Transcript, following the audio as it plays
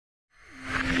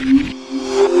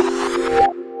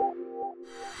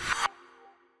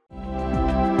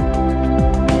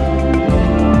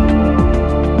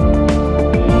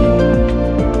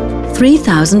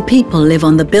3,000 people live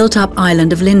on the built-up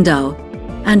island of Lindau,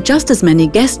 and just as many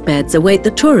guest beds await the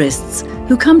tourists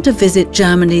who come to visit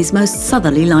Germany's most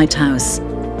southerly lighthouse.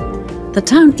 The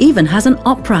town even has an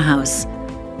opera house,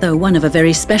 though one of a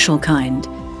very special kind.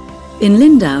 In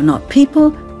Lindau, not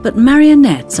people, but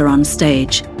marionettes are on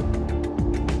stage.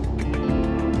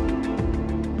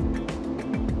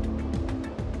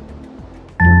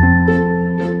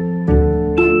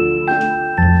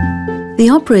 The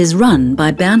opera is run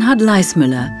by Bernhard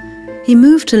Leismüller. He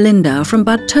moved to Lindau from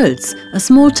Bad Tölz, a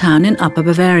small town in Upper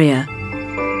Bavaria.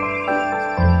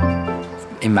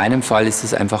 In meinem Fall ist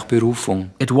es einfach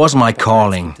Berufung. It was my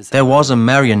calling. There was a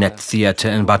marionette theater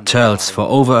in Bad Tölz for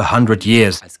over 100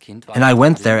 years, and I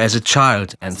went there as a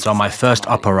child and saw my first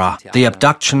opera, The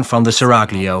Abduction from the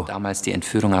Seraglio. Damals die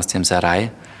Entführung aus dem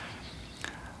Sarai.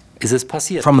 Ist es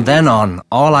passiert? From then on,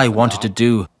 all I wanted to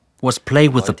do was play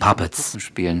with the puppets.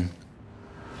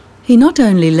 He not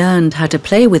only learned how to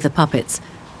play with the puppets,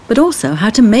 but also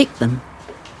how to make them.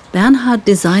 Bernhard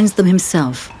designs them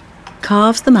himself,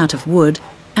 carves them out of wood,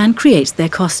 and creates their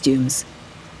costumes.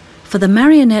 For the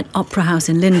Marionette Opera House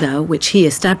in Lindau, which he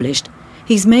established,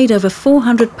 he's made over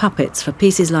 400 puppets for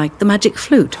pieces like The Magic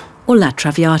Flute or La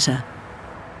Traviata.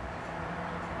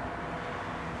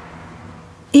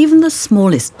 Even the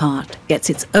smallest part gets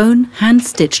its own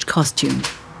hand-stitched costume.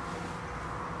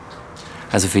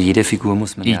 Also für jede Figur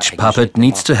muss man Each puppet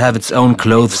needs to have its own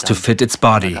clothes to fit its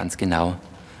body. ganz genau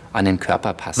an den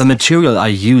Körper passen. The material I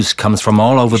use comes from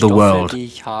all over the world.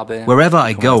 Wherever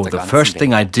I go, the first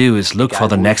thing I do is look for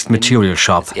the next material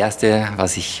shop. Das erste,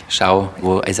 was ich schaue,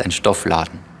 wo ist ein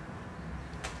Stoffladen.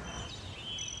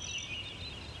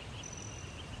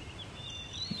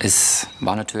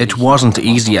 It wasn't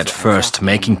easy at first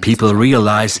making people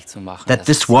realize that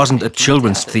this wasn't a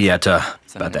children's theater,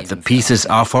 but that the pieces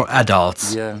are for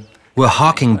adults. We're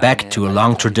harking back to a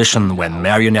long tradition when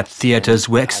marionette theaters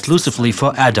were exclusively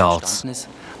for adults.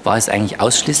 War es eigentlich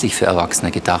ausschließlich für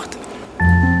Erwachsene gedacht.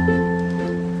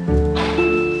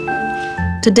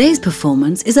 Today's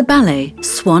performance is a ballet,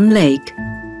 Swan Lake.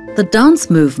 The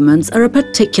dance movements are a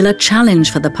particular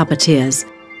challenge for the puppeteers.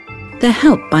 They're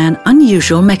helped by an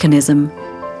unusual mechanism.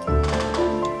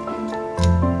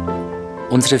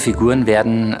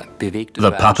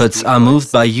 The puppets are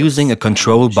moved by using a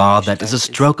control bar that is a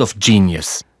stroke of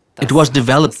genius. It was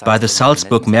developed by the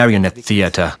Salzburg Marionette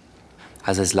Theater.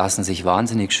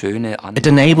 It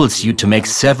enables you to make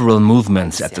several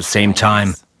movements at the same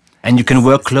time, and you can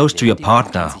work close to your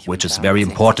partner, which is very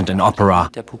important in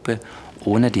opera.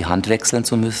 Ohne die Hand wechseln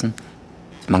zu müssen.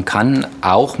 Man kann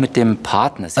auch mit dem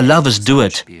Partner. A lover's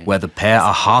duet, where the pair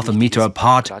are half a meter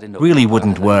apart, really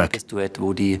wouldn't work.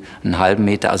 Wo die einen halben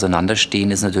Meter auseinanderstehen,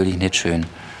 ist natürlich nicht schön.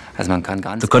 Also man kann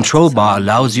ganz. The control bar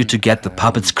allows you to get the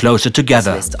puppets closer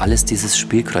together. Das lässt alles dieses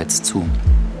Spielkreuz zu.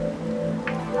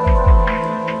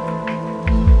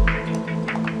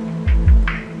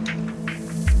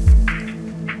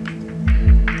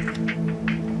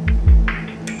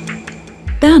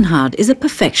 Bernhard is a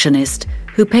perfectionist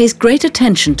who pays great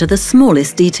attention to the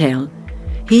smallest detail.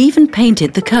 He even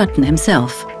painted the curtain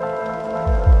himself.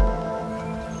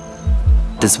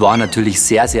 Das war natürlich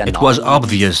sehr, sehr It was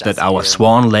obvious that our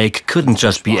Swan Lake couldn't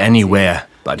just be anywhere,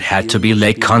 but had to be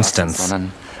Lake Constance.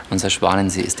 Unser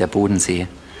Schwanensee ist der Bodensee.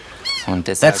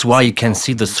 That's why you can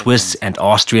see the Swiss and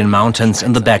Austrian mountains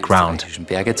in the background.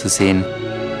 Berge zu sehen.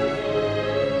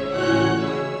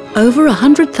 Over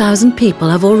 100,000 people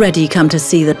have already come to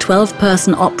see the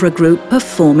 12-person opera group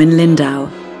perform in Lindau.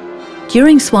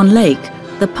 During Swan Lake,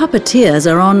 the puppeteers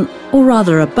are on, or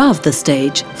rather above the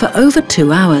stage, for over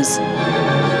 2 hours.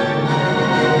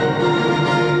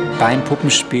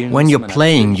 When you're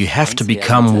playing, you have to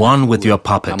become one with your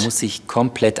puppet. Man muss sich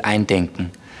komplett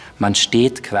eindenken. Man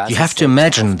steht quasi. You have to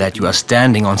imagine that you are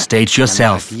standing on stage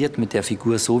yourself. Mit der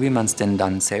Figur so, wie man es denn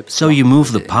dann selbst. So you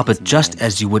move the puppet just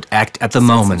as you would act at the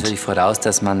moment. Das setzt natürlich voraus,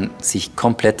 dass man sich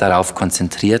komplett darauf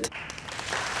konzentriert.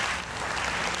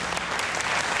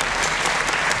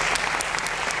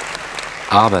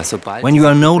 When you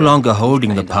are no longer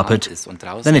holding the puppet,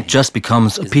 then it just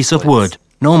becomes a piece of wood.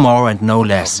 No more and no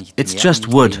less. It's just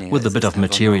wood with a bit of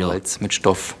material. Mit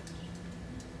Stoff.